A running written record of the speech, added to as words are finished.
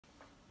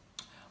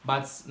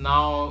But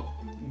now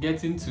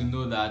getting to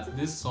know that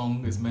this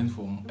song is meant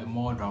for a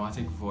more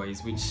dramatic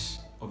voice, which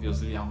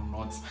obviously I'm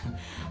not.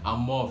 I'm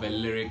more of a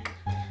lyric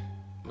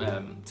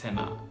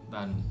tenor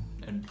than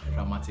a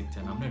dramatic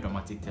tenor. I'm not a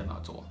dramatic tenor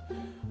at all.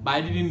 But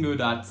I didn't know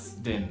that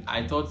then.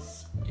 I thought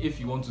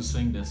if you want to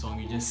sing the song,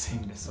 you just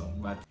sing the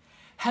song. But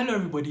hello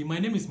everybody, my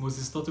name is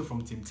Moses Toto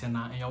from Team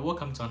Tenor, and you're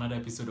welcome to another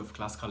episode of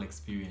Classical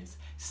Experience.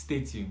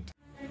 Stay tuned.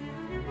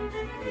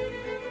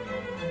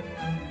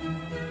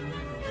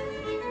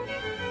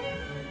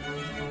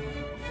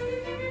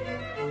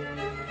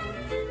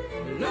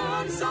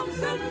 Learn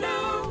something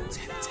new.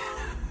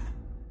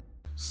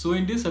 So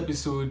in this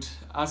episode,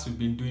 as we've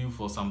been doing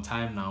for some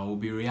time now, we'll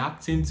be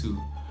reacting to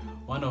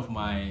one of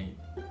my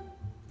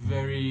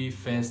very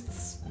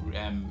first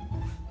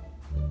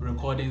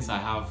recordings I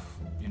have,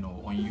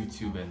 on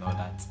YouTube and all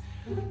that.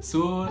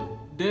 So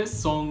this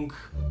song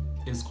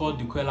is called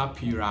the Quella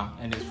Pira,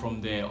 and it's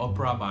from the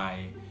opera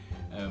by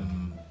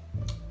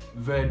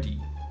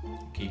Verdi,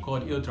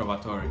 called Il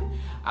Travatore.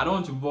 I don't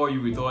want to bore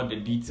you with all the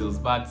details,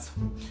 but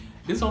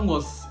this song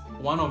was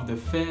one of the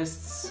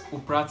first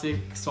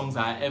operatic songs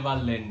I ever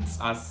learned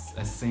as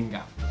a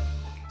singer.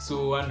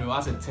 So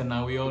as a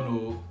tenor, we all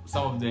know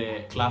some of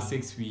the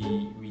classics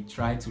we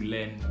try to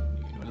learn,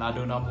 La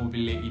Donna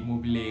Mobile,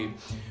 Immobile,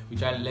 we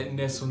try to learn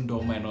Nessun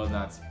Dorma and all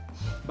that.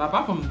 But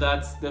apart from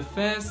that, the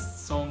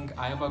first song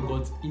I ever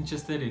got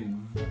interested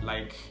in,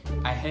 like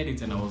I heard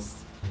it and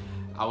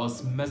I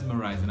was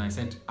mesmerized, and I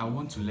said I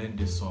want to learn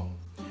this song.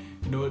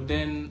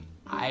 Then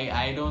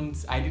I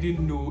didn't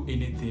know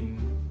anything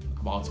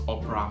about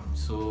opera,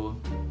 so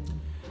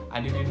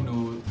I didn't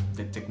know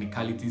the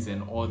technicalities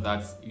and all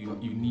that you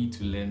need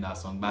to learn that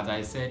song. But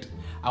I said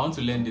I want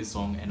to learn this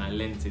song, and I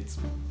learned it,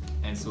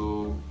 and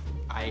so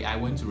I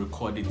went to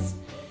record it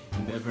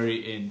in the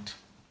very end.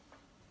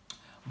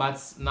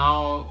 But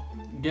now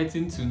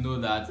getting to know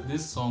that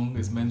this song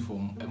is meant for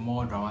a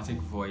more dramatic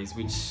voice,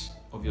 which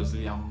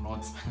obviously I'm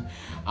not.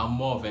 I'm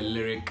more of a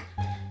lyric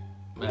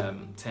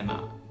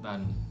tenor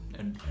than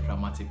a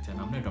dramatic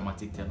tenor. I'm not a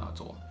dramatic tenor at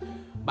all.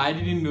 But I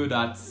didn't know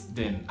that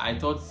then. I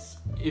thought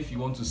if you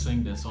want to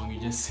sing the song,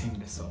 you just sing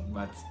the song.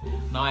 But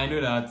now I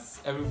know that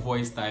every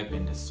voice type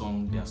in the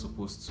song they are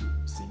supposed to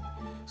sing.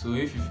 So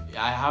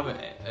I have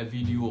a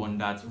video on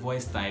that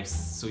voice types,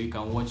 so you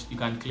can watch. You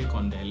can click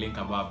on the link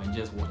above and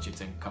just watch it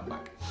and come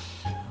back.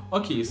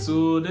 Okay,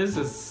 so this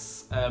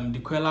is the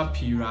Quella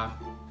Pira.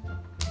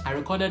 I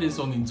recorded this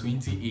song in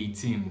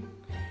 2018.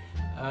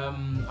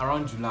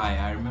 Around July,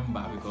 I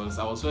remember, because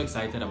I was so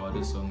excited about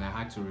this song. I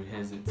had to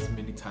rehearse it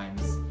many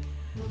times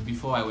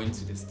before I went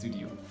to the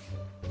studio.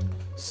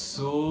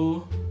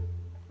 So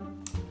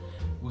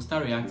we'll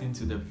start reacting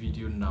to the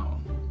video now.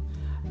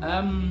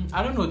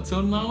 I don't know,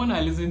 till now when I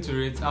listen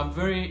to it, I'm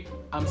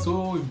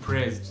so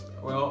impressed.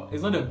 Well,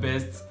 it's not the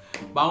best,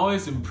 but I'm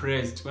always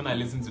impressed when I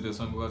listen to the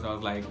song, because I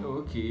was like, oh,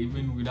 okay,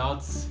 even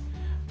without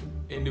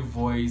any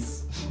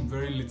voice,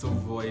 very little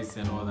voice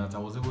and all that, I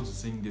was able to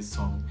sing this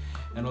song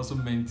and also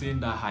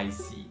maintain that high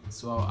C.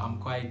 So I'm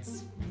quite,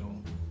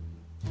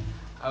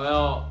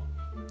 well,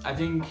 I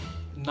think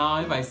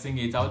now if I sing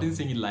it, I wouldn't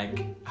sing it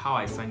like how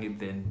I sang it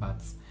then,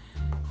 but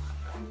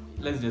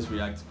let's just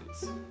react to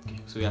this.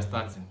 Okay, so we are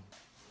starting.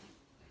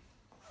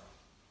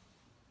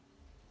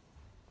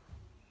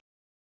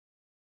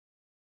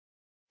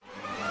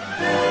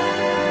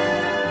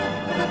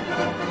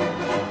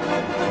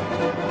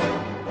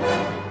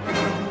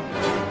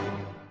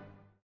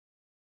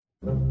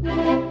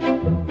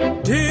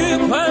 Di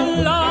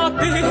quella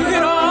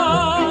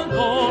pira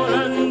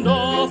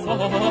volendo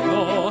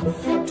fuoco,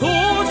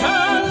 tutta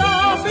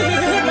la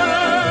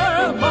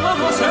fine, ma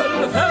se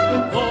il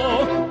tempo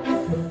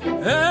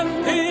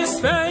empi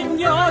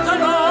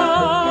spegnaterà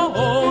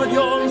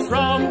odio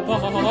fra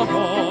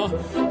poco,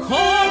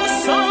 col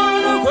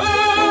sangue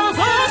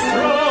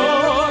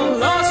vostro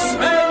la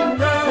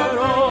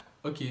spegnerò.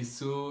 Okay,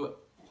 so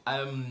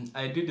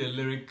I did a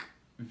lyric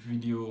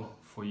video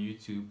for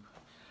YouTube.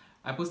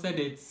 I posted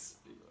it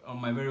on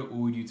my very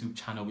old YouTube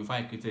channel before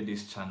I created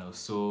this channel,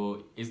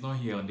 so it's not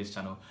here on this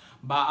channel.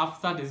 But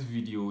after this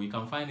video, you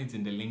can find it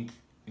in the link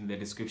in the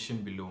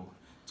description below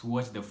to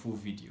watch the full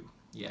video.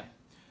 Yeah,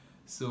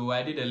 so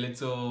I did a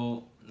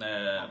little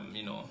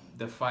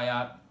the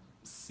fire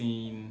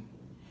scene,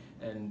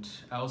 and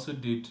I also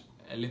did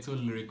a little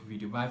lyric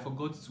video, but I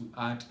forgot to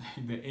add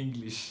the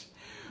English.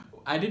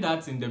 I did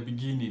that in the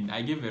beginning.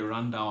 I gave a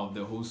rundown of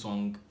the whole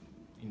song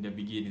in the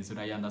beginning so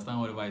that you understand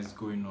whatever is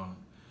going on.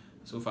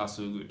 So far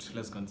so good.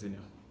 Let's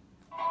continue.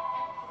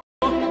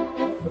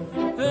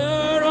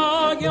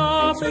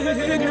 Era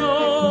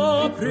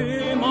figlio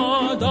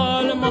prima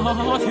dal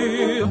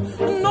mati,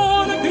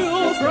 non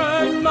più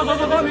frenna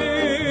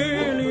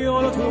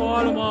miglio il tuo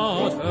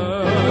almate.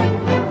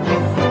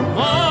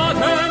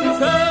 Maten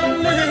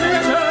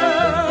felice,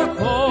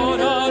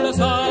 coral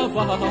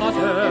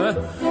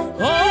salvate,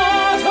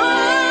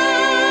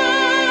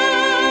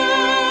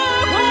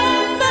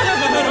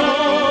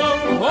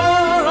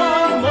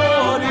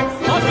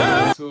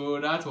 so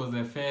that was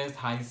the first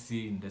high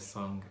C in the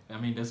song. I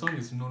mean, the song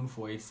is known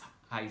for its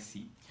high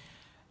C.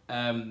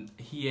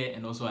 here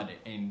and also at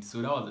the end.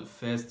 So that was the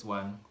first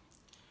one.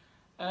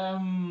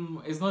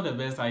 It's not the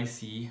best high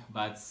C,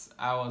 but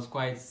I was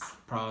quite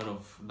proud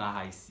of that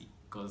high C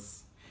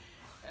because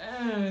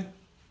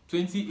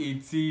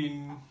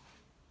 2018,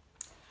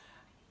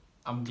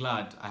 I'm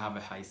glad I have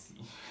a high C.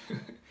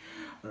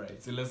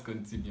 Alright, so let's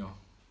continue.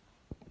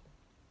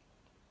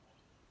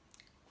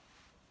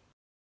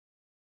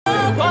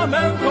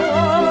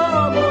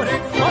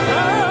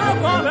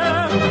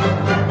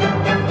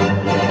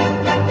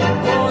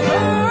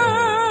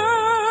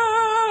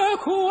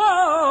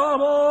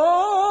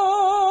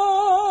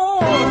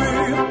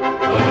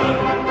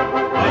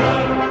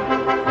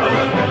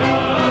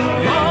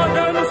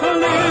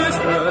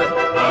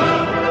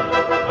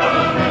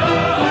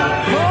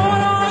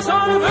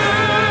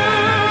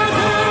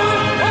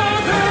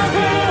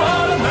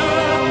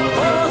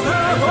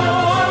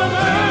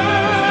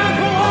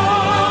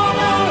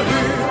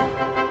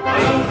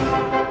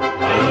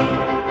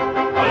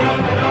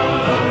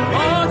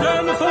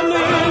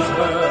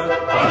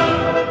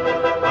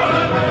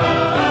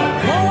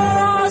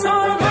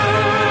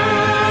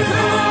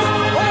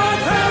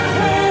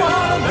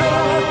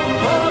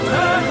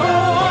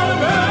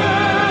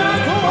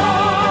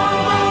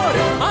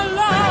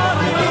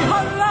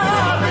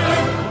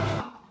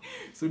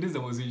 So this is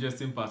the most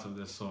interesting part of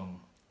the song,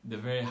 the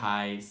very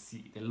high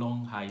C, the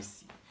long high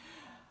C.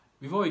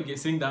 Before we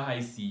sing that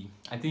high C,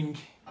 I think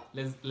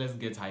let's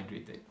get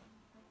hydrated.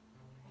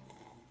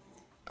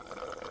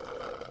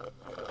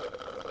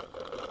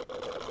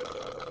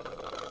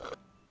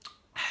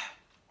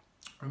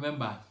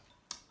 Remember,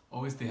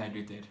 always stay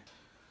hydrated.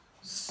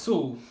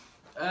 So,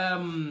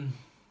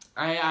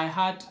 I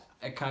had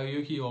a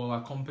karaoke or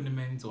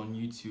accompaniment on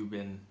YouTube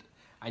and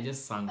I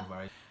just sang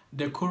over it.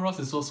 The chorus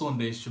is also on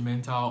the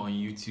instrumental on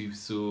YouTube,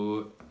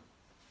 so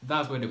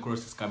that's where the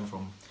chorus is coming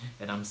from,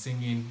 and I'm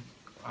singing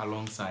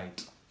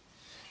alongside.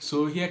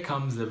 So here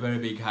comes the very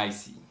big high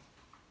C.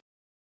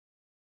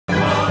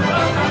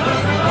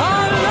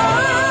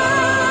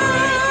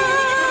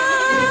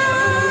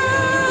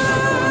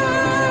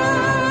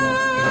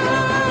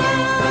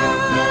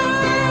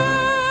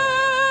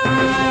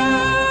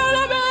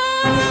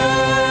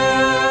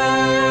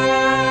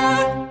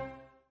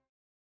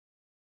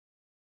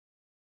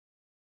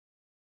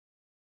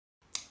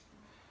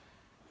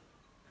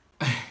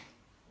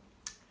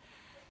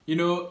 You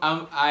know,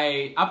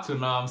 I up to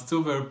now I'm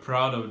still very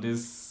proud of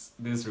this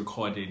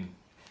recording.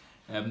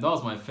 That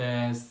was my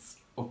first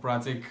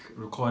operatic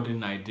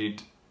recording I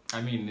did.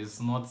 I mean,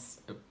 it's not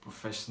a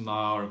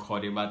professional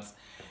recording, but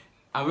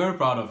I'm very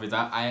proud of it.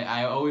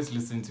 I always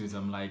listen to it.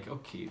 I'm like,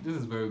 okay, this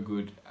is very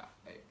good.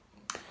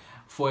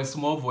 For a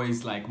small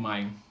voice like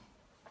mine,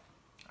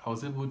 I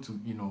was able to,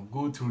 you know,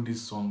 go through this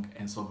song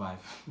and survive.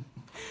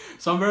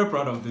 So I'm very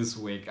proud of this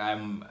work.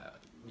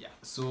 Yeah.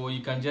 So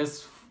you can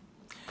just,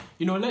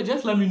 you know,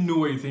 just let me know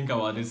what you think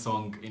about this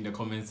song in the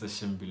comment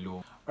section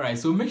below. Alright,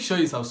 so make sure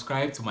you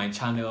subscribe to my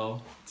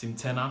channel, Team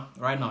Tenor.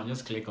 Right now,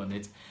 just click on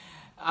it.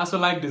 Also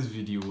like this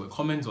video,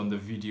 comment on the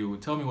video,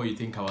 tell me what you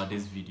think about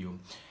this video.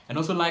 And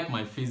also like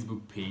my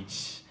Facebook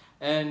page.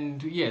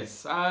 And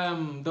yes,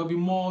 there'll be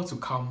more to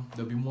come.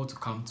 There'll be more to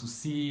come to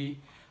see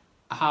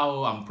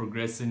how I'm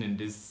progressing in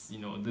this, you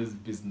know, this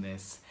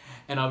business.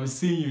 And I'll be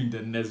seeing you in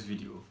the next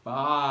video.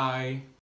 Bye.